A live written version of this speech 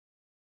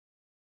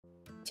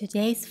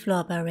Today's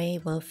floor barre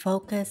will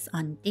focus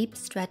on deep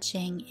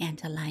stretching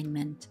and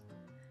alignment.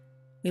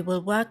 We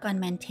will work on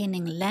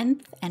maintaining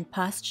length and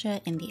posture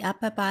in the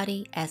upper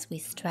body as we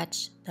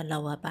stretch the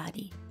lower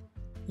body.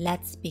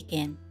 Let's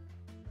begin.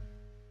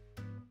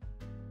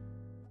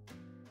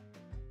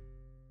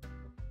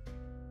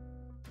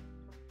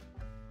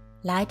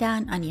 Lie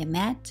down on your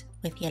mat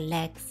with your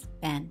legs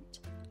bent,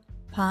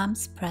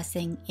 palms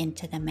pressing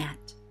into the mat.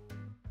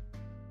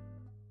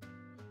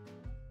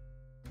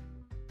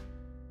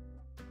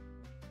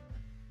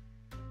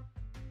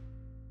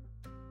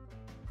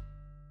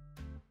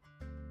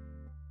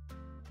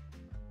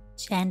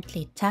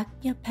 Gently tuck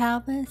your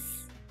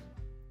pelvis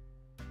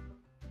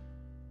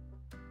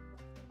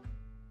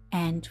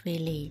and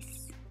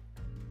release.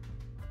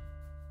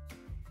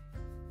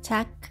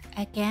 Tuck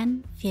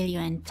again, feel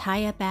your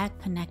entire back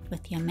connect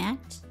with your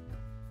mat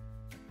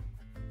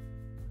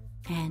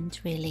and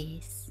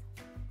release.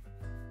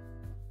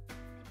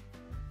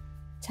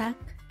 Tuck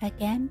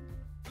again,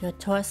 your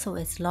torso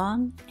is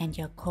long and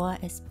your core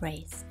is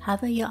braced.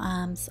 Hover your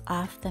arms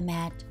off the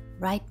mat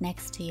right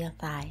next to your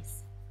thighs.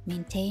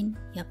 Maintain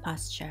your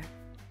posture.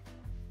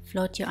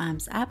 Float your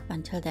arms up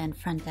until they're in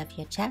front of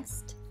your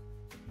chest.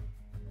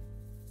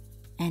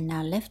 And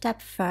now lift up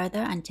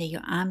further until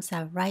your arms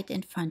are right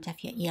in front of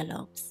your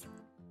earlobes.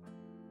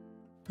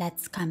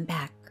 Let's come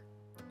back.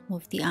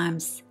 Move the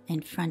arms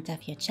in front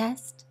of your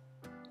chest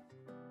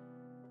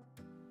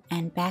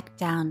and back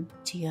down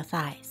to your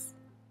thighs.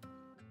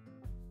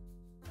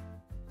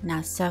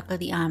 Now circle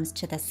the arms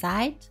to the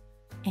side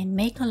and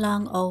make a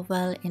long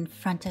oval in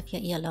front of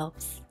your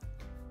earlobes.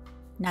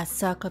 Now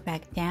circle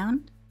back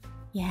down,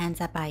 your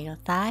hands are by your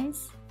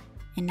thighs,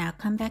 and now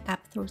come back up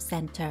through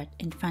center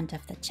in front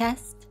of the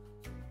chest,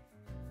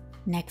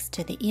 next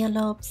to the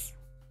earlobes,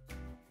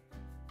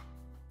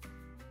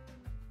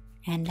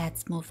 and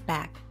let's move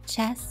back,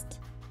 chest.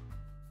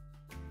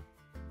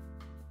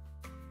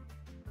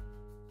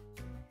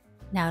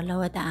 Now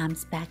lower the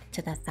arms back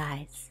to the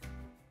thighs.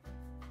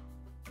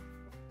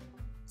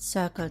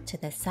 Circle to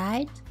the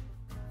side.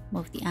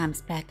 Move the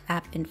arms back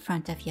up in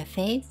front of your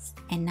face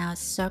and now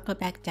circle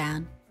back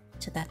down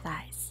to the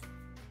thighs.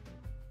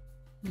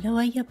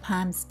 Lower your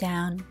palms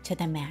down to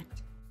the mat.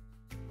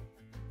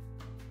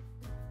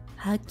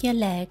 Hug your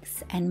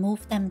legs and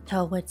move them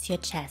towards your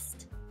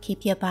chest.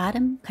 Keep your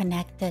bottom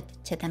connected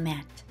to the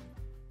mat.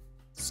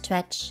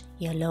 Stretch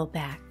your low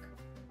back.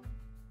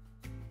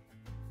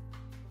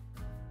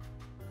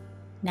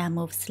 Now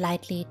move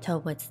slightly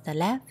towards the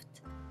left.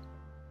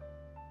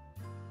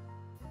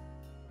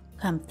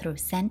 Come through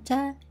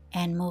center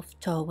and move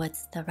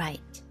towards the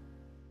right.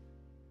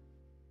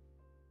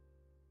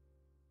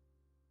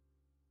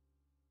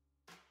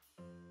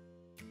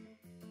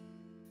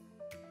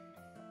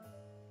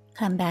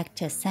 Come back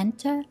to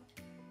center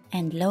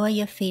and lower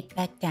your feet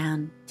back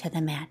down to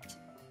the mat.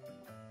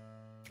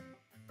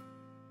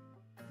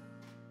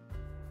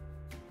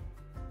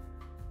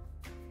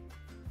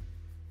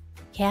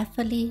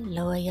 Carefully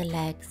lower your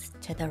legs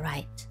to the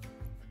right.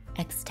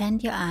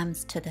 Extend your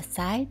arms to the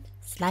side,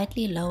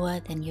 slightly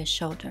lower than your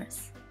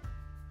shoulders.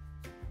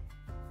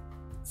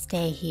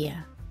 Stay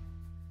here.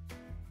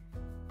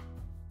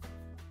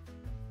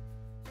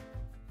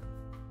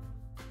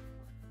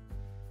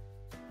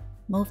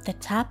 Move the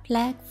top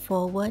leg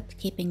forward,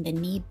 keeping the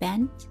knee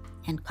bent,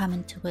 and come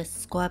into a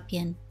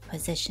scorpion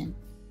position.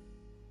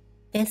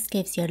 This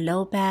gives your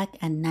low back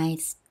a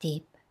nice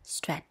deep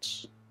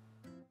stretch.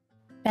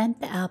 Bend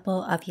the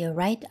elbow of your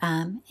right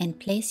arm and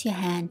place your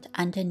hand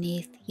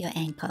underneath your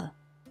ankle.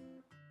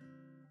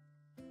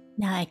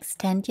 Now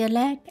extend your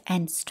leg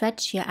and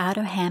stretch your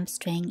outer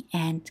hamstring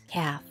and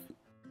calf.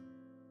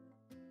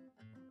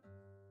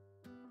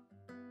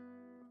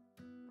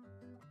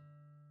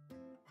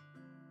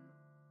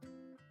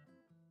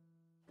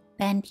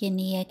 Bend your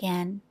knee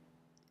again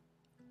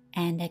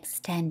and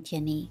extend your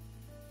knee.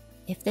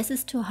 If this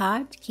is too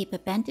hard, keep a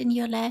bend in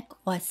your leg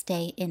or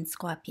stay in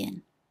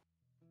scorpion.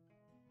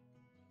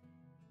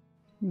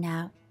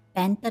 Now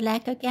bend the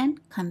leg again,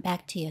 come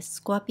back to your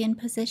scorpion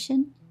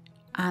position,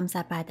 arms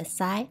are by the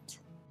side.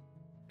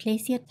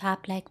 Place your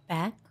top leg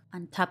back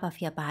on top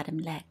of your bottom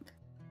leg.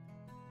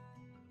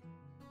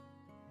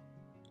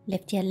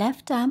 Lift your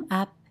left arm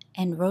up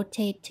and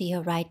rotate to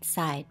your right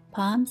side.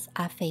 Palms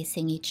are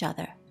facing each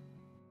other.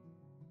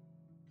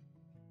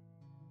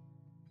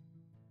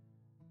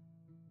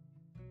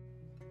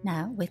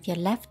 Now with your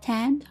left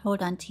hand,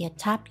 hold on to your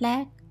top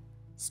leg,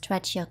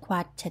 stretch your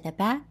quad to the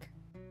back,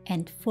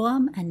 and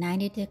form a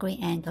 90-degree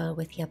angle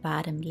with your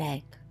bottom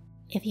leg.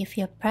 If you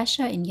feel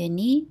pressure in your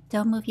knee,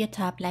 don't move your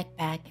top leg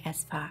back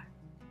as far.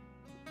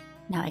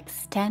 Now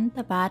extend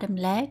the bottom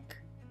leg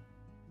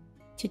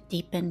to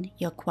deepen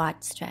your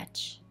quad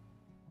stretch.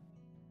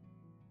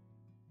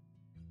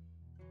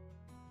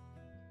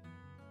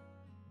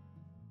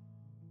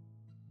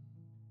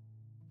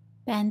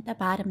 Bend the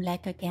bottom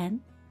leg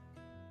again.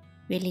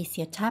 Release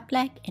your top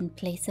leg and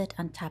place it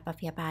on top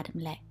of your bottom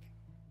leg.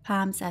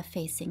 Palms are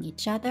facing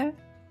each other.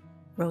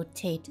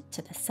 Rotate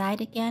to the side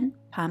again.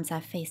 Palms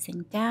are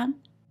facing down.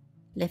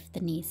 Lift the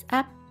knees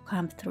up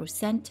come through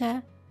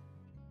center,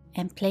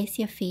 and place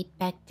your feet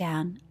back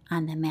down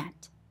on the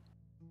mat.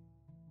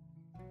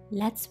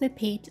 Let's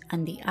repeat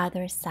on the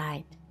other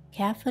side.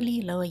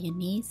 Carefully lower your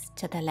knees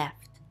to the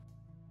left.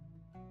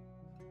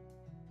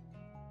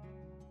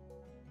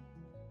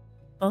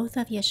 Both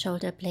of your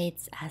shoulder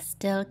blades are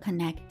still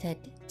connected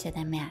to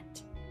the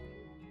mat.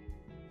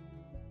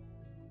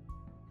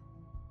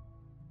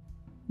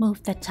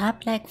 Move the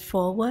top leg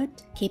forward,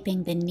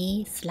 keeping the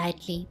knee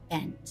slightly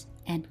bent,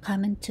 and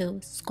come into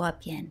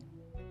scorpion.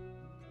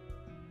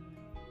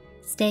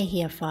 Stay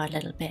here for a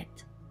little bit.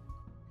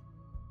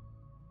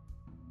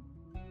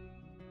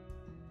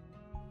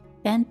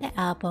 Bend the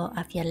elbow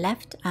of your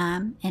left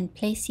arm and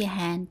place your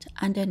hand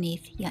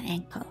underneath your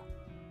ankle.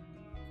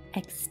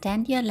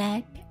 Extend your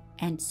leg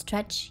and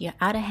stretch your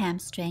outer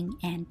hamstring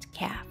and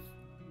calf.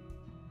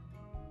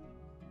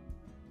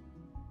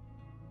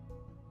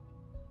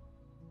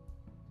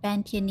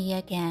 Bend your knee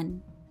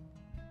again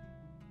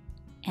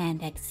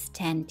and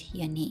extend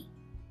your knee.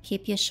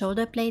 Keep your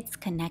shoulder blades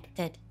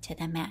connected to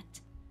the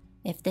mat.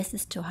 If this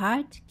is too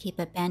hard, keep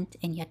a bend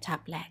in your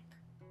top leg.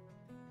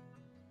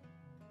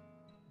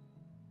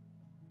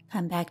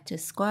 Come back to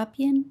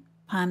scorpion,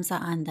 palms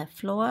are on the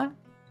floor.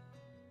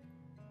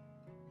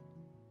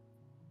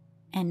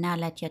 And now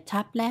let your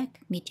top leg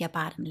meet your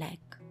bottom leg.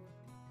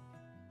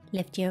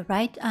 Lift your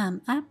right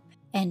arm up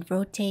and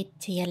rotate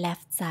to your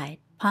left side.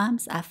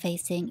 Palms are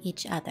facing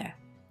each other.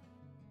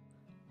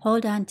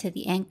 Hold on to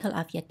the ankle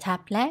of your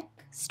top leg,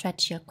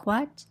 stretch your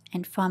quad,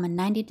 and form a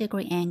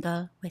 90-degree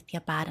angle with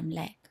your bottom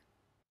leg.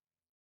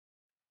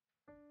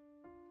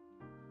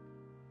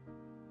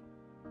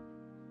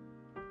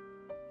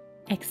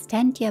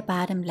 Extend your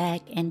bottom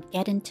leg and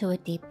get into a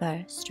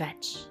deeper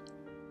stretch.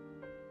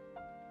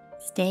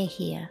 Stay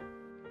here.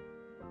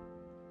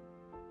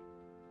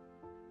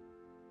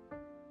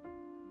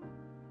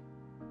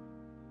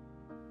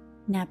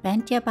 Now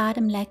bend your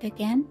bottom leg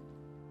again.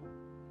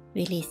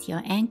 Release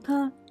your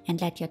ankle and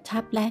let your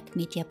top leg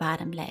meet your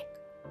bottom leg.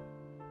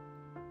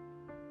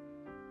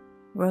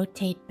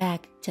 Rotate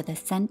back to the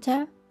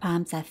center,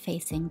 palms are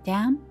facing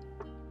down.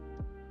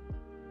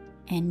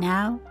 And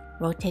now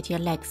rotate your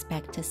legs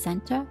back to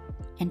center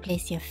and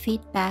place your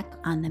feet back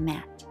on the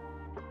mat.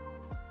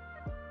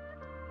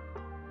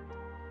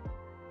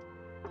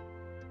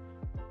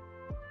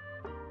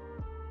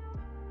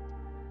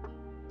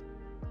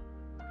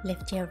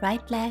 Lift your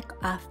right leg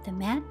off the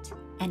mat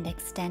and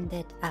extend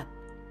it up.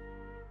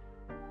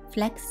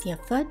 Flex your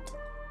foot,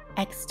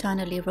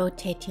 externally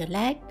rotate your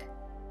leg,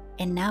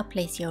 and now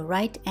place your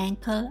right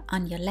ankle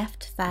on your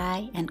left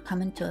thigh and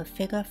come into a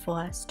figure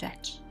 4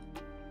 stretch.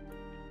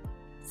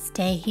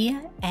 Stay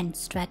here and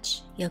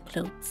stretch your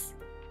glutes.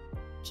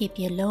 Keep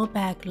your low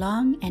back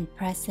long and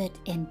press it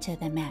into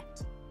the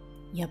mat.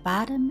 Your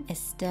bottom is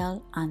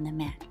still on the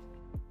mat.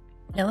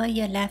 Lower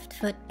your left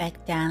foot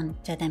back down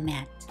to the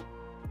mat.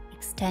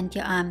 Extend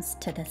your arms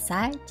to the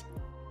side.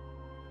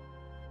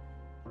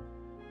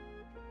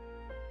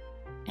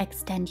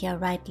 Extend your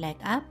right leg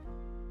up.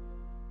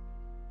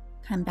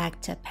 Come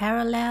back to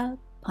parallel,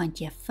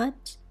 point your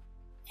foot,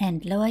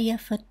 and lower your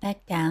foot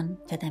back down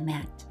to the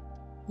mat.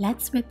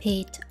 Let's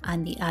repeat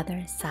on the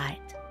other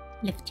side.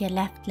 Lift your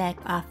left leg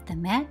off the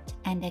mat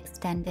and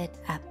extend it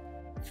up.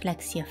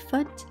 Flex your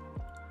foot,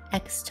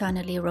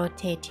 externally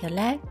rotate your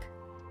leg,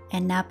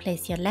 and now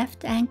place your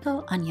left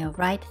ankle on your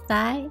right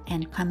thigh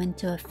and come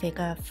into a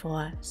figure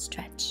 4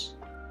 stretch.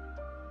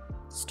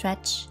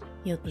 Stretch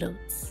your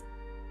glutes.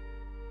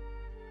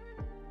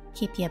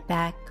 Keep your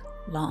back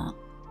long.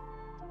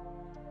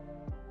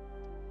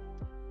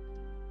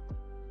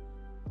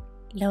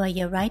 Lower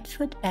your right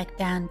foot back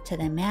down to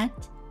the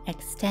mat.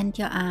 Extend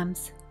your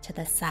arms to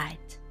the side.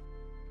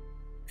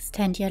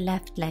 Extend your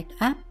left leg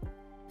up.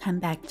 Come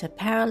back to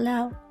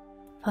parallel.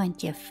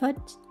 Point your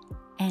foot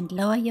and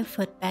lower your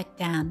foot back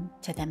down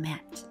to the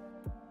mat.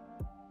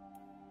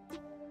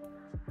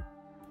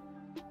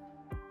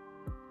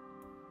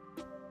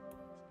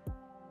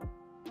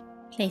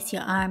 Place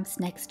your arms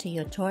next to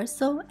your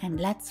torso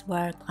and let's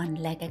work on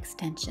leg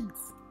extensions.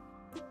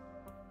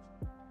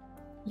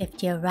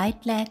 Lift your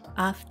right leg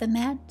off the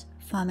mat,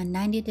 form a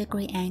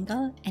 90-degree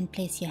angle and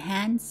place your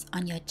hands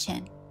on your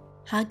chin.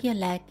 Hug your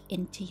leg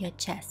into your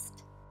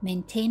chest,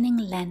 maintaining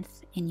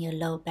length in your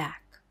low back.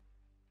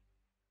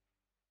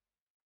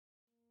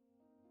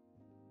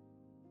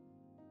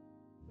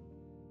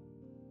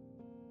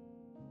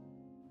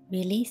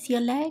 Release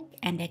your leg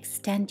and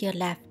extend your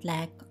left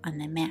leg on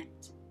the mat.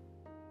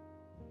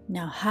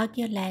 Now hug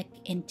your leg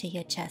into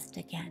your chest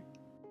again.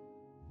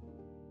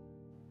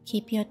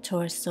 Keep your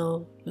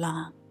torso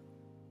long.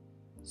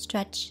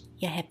 Stretch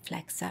your hip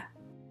flexor.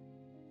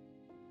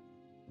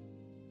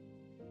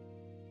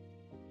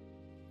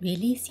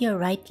 Release your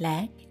right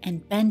leg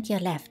and bend your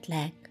left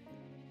leg.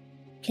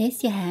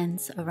 Place your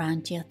hands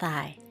around your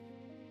thigh.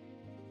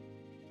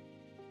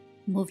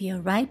 Move your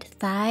right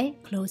thigh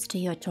close to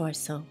your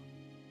torso.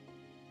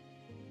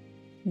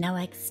 Now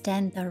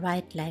extend the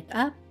right leg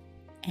up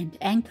and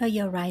anchor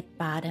your right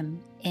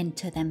bottom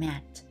into the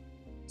mat.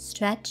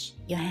 Stretch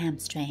your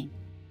hamstring.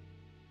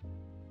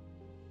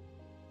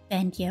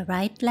 Bend your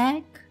right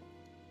leg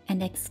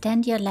and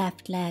extend your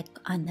left leg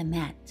on the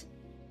mat.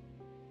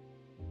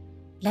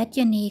 Let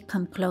your knee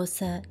come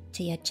closer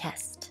to your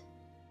chest.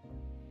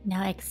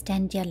 Now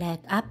extend your leg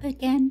up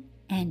again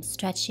and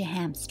stretch your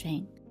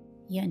hamstring.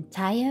 Your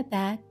entire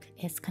back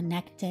is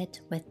connected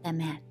with the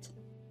mat.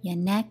 Your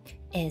neck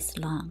is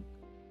long.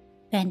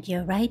 Bend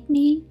your right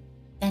knee,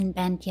 then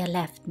bend your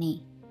left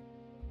knee.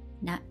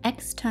 Now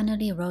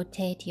externally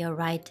rotate your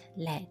right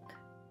leg.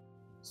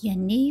 Your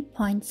knee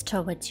points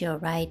towards your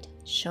right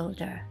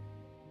shoulder.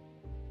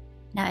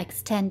 Now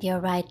extend your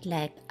right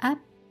leg up.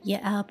 Your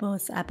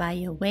elbows are by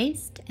your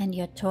waist and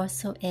your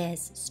torso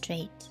is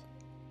straight.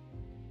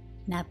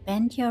 Now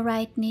bend your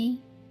right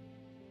knee.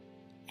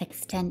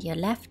 Extend your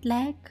left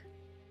leg.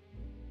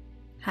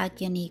 Hug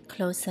your knee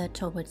closer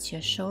towards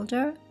your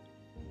shoulder.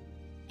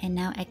 And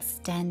now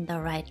extend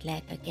the right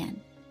leg again.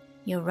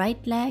 Your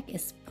right leg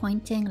is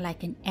pointing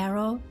like an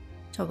arrow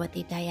toward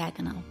the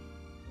diagonal.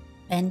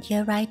 Bend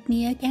your right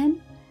knee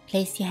again.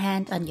 Place your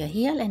hand on your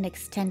heel and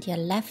extend your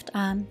left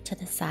arm to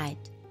the side.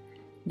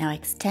 Now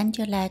extend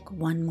your leg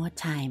one more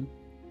time.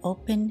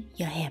 Open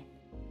your hip.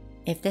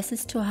 If this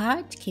is too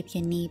hard, keep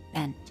your knee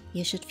bent.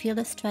 You should feel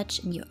the stretch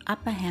in your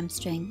upper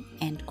hamstring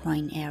and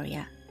groin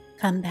area.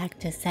 Come back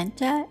to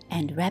center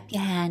and wrap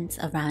your hands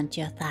around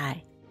your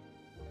thigh.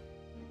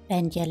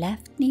 Bend your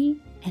left knee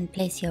and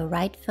place your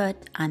right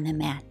foot on the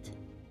mat.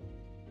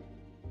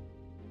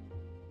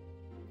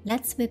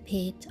 Let's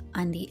repeat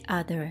on the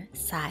other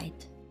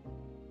side.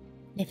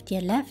 Lift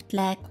your left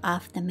leg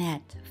off the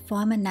mat,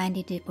 form a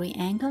 90-degree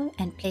angle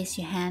and place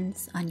your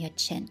hands on your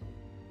chin.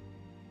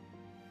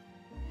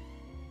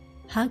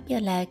 Hug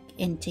your leg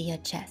into your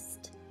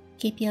chest.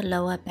 Keep your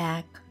lower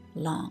back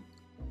long.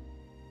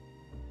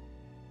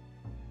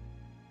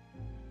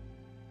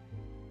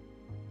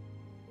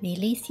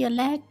 Release your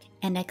leg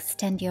and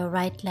extend your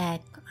right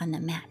leg on the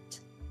mat.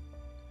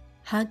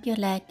 Hug your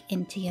leg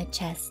into your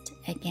chest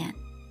again.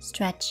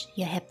 Stretch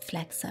your hip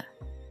flexor.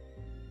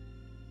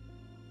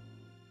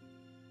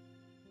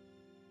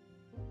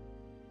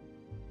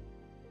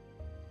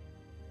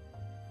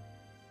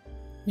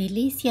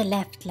 Release your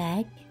left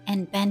leg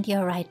and bend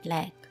your right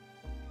leg.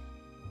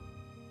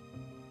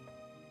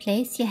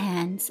 Place your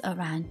hands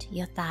around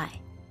your thigh.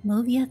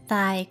 Move your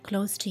thigh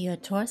close to your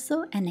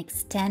torso and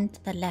extend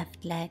the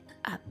left leg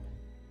up.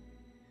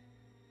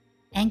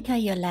 Anchor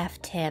your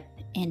left hip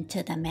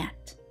into the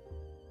mat.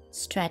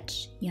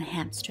 Stretch your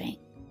hamstring.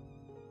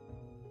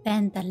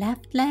 Bend the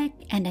left leg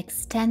and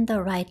extend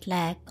the right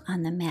leg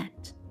on the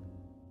mat.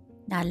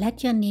 Now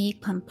let your knee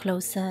come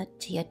closer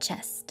to your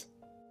chest.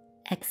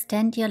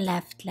 Extend your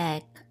left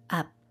leg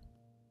up.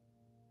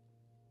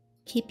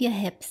 Keep your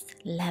hips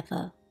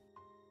level.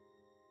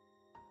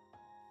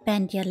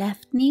 Bend your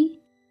left knee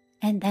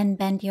and then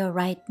bend your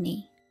right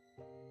knee.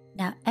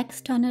 Now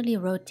externally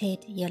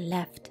rotate your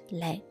left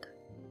leg.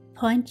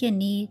 Point your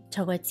knee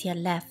towards your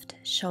left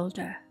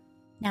shoulder.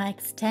 Now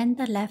extend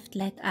the left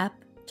leg up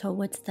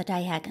towards the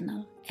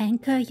diagonal.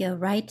 Anchor your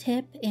right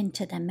hip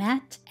into the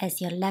mat as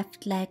your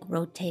left leg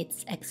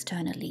rotates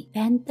externally.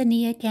 Bend the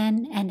knee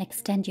again and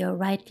extend your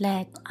right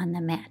leg on the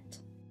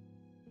mat.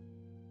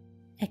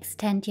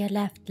 Extend your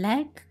left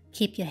leg.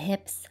 Keep your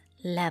hips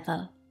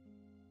level.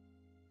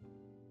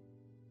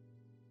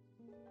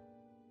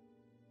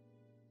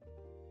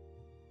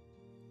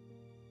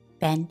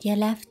 Bend your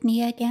left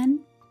knee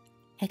again.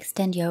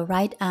 Extend your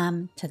right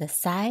arm to the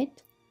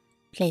side.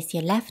 Place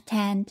your left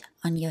hand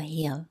on your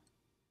heel.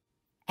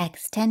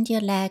 Extend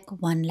your leg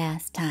one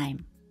last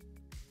time.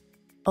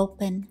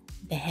 Open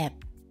the hip.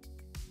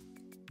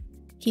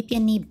 Keep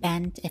your knee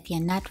bent if you're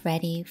not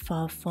ready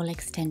for a full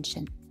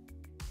extension.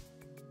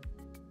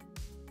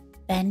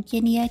 Bend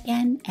your knee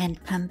again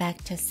and come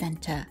back to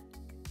center.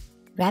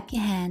 Wrap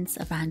your hands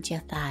around your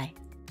thigh.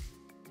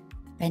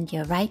 Bend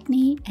your right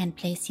knee and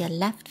place your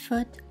left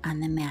foot on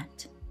the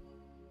mat.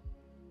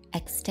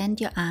 Extend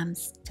your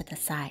arms to the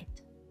side.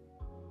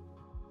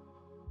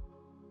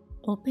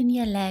 Open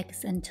your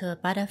legs into a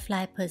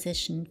butterfly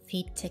position,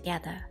 feet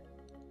together.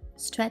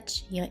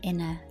 Stretch your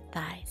inner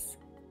thighs.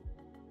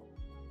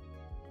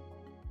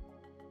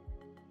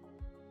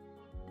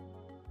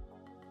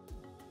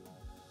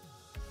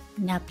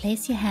 Now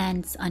place your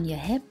hands on your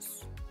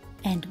hips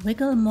and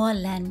wiggle more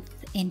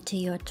length into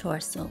your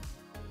torso.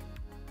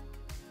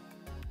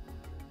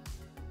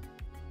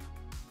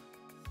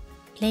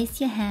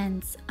 Place your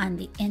hands on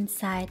the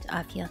inside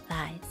of your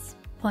thighs.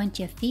 Point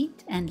your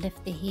feet and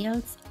lift the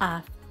heels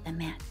off the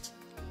mat.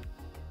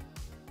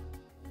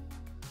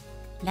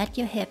 Let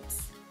your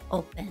hips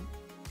open.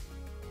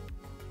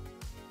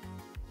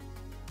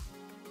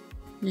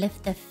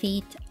 Lift the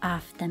feet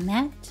off the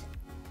mat.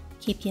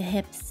 Keep your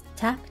hips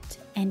tucked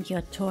and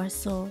your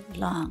torso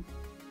long.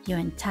 Your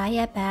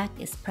entire back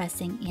is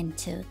pressing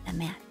into the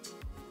mat.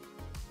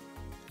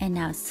 And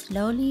now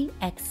slowly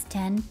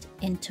extend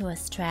into a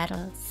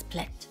straddle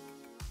split.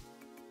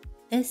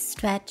 This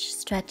stretch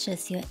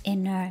stretches your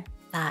inner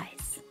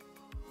thighs.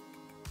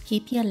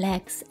 Keep your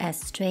legs as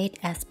straight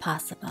as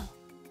possible.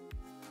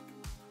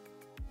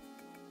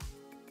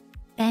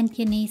 Bend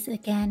your knees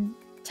again,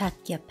 Tuck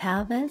your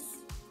pelvis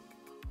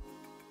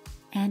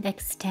and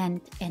extend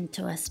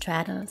into a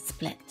straddle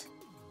split.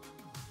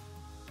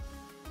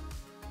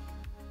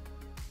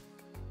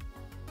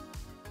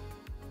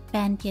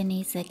 Bend your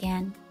knees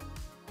again.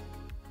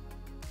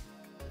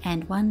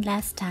 And one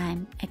last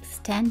time,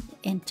 extend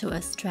into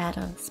a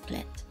straddle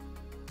split.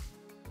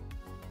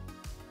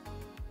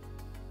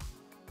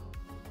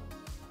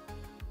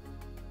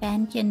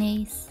 Bend your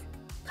knees,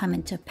 come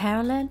into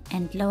parallel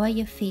and lower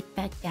your feet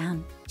back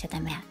down to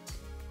the mat.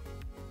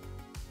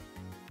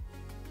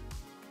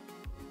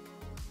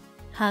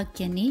 Hug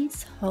your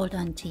knees, hold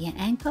on to your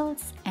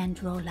ankles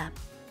and roll up.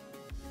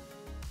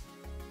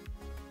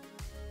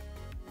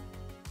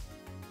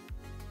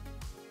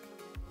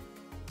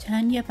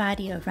 Turn your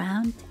body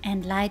around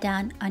and lie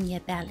down on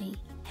your belly,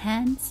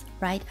 hands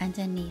right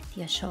underneath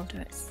your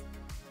shoulders.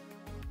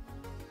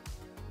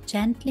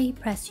 Gently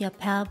press your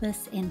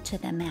pelvis into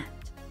the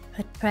mat.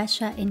 Put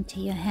pressure into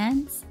your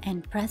hands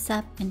and press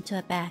up into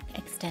a back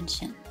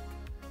extension.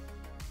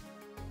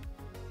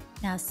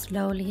 Now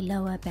slowly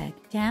lower back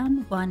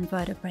down, one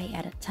vertebrae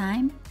at a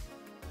time,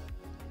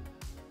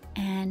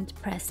 and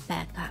press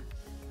back up.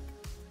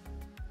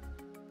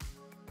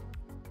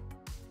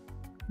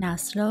 Now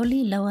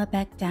slowly lower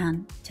back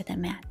down to the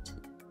mat.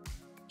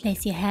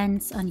 Place your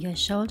hands on your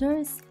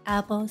shoulders,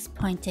 elbows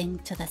pointing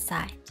to the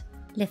side.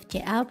 Lift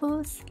your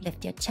elbows,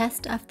 lift your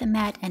chest off the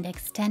mat and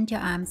extend your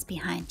arms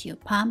behind you,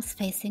 palms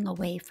facing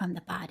away from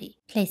the body.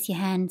 Place your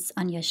hands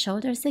on your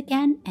shoulders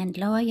again and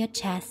lower your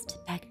chest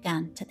back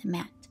down to the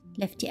mat.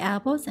 Lift your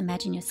elbows,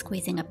 imagine you're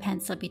squeezing a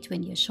pencil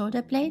between your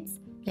shoulder blades.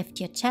 Lift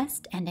your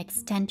chest and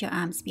extend your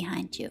arms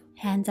behind you.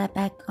 Hands are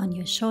back on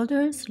your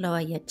shoulders,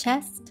 lower your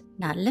chest.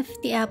 Now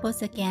lift the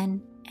elbows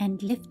again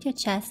and lift your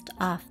chest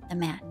off the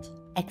mat.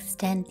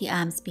 Extend the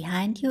arms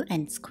behind you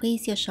and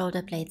squeeze your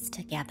shoulder blades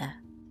together.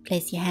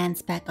 Place your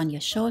hands back on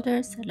your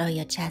shoulders, lower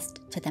your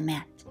chest to the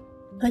mat.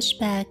 Push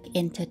back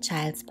into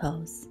child's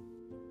pose.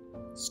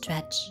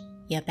 Stretch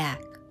your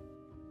back.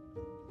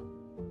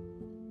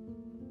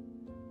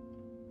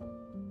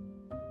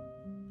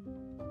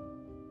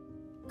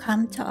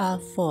 Come to all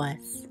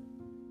fours.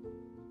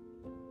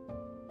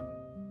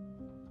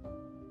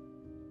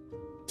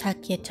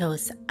 Tuck your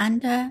toes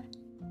under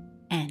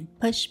and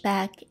push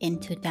back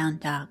into down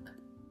dog.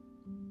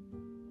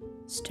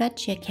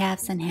 Stretch your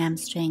calves and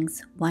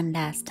hamstrings one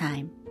last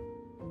time.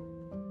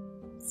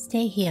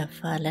 Stay here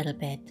for a little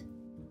bit.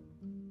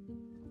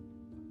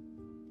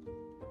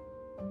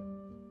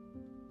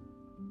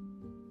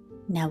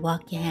 Now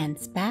walk your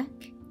hands back,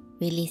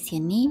 release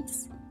your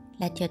knees,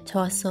 let your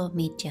torso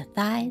meet your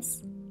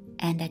thighs,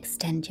 and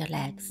extend your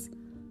legs.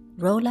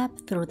 Roll up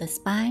through the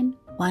spine,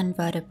 one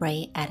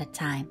vertebrae at a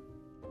time.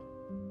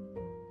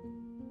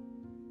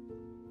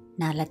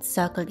 Now let's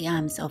circle the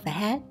arms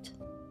overhead.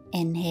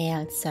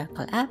 Inhale,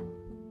 circle up.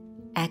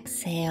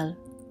 Exhale,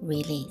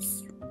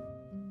 release.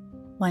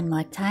 One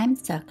more time,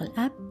 circle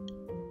up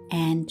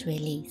and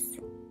release.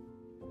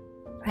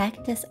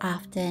 Practice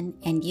often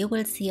and you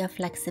will see your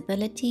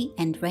flexibility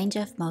and range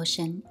of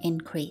motion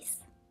increase.